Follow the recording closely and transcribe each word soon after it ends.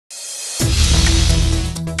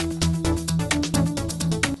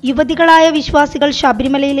യുവതികളായ വിശ്വാസികൾ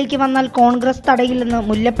ശബരിമലയിലേക്ക് വന്നാൽ കോൺഗ്രസ് തടയില്ലെന്ന്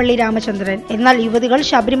മുല്ലപ്പള്ളി രാമചന്ദ്രൻ. എന്നാൽ യുവതികൾ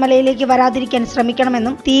ശബരിമലയിലേക്ക് വരാതിരിക്കാൻ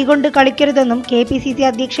ശ്രമിക്കണമെന്നും തീകൊണ്ട് കളിക്കരുതെന്നും KPCC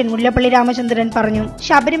അധ്യക്ഷൻ മുല്ലപ്പള്ളി രാമചന്ദ്രൻ പറഞ്ഞു.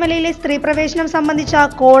 ശബരിമലയിലെ സ്ത്രീ പ്രവേശനം സംബന്ധിച്ച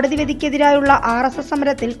കോടതി വിധിക്കെതിരായുള്ള RSS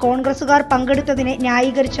സമരത്തിൽ കോൺഗ്രസുകാർ പങ്കെടുത്തതിനെ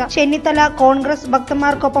ന്യായീകരിച്ച ചെന്നിത്തല കോൺഗ്രസ്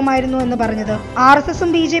ഭക്തന്മാർക്കൊപ്പമായിരുന്നുവെന്ന് പറഞ്ഞത്.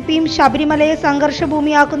 RSSും BJPയും ശബരിമലയെ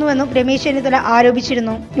സംഘർഷഭൂമിയാക്കുന്നുവെന്നും രമേശ് ചെന്നിത്തല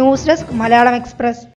ആരോപിച്ചിരുന്നു. News desk Malayalam express.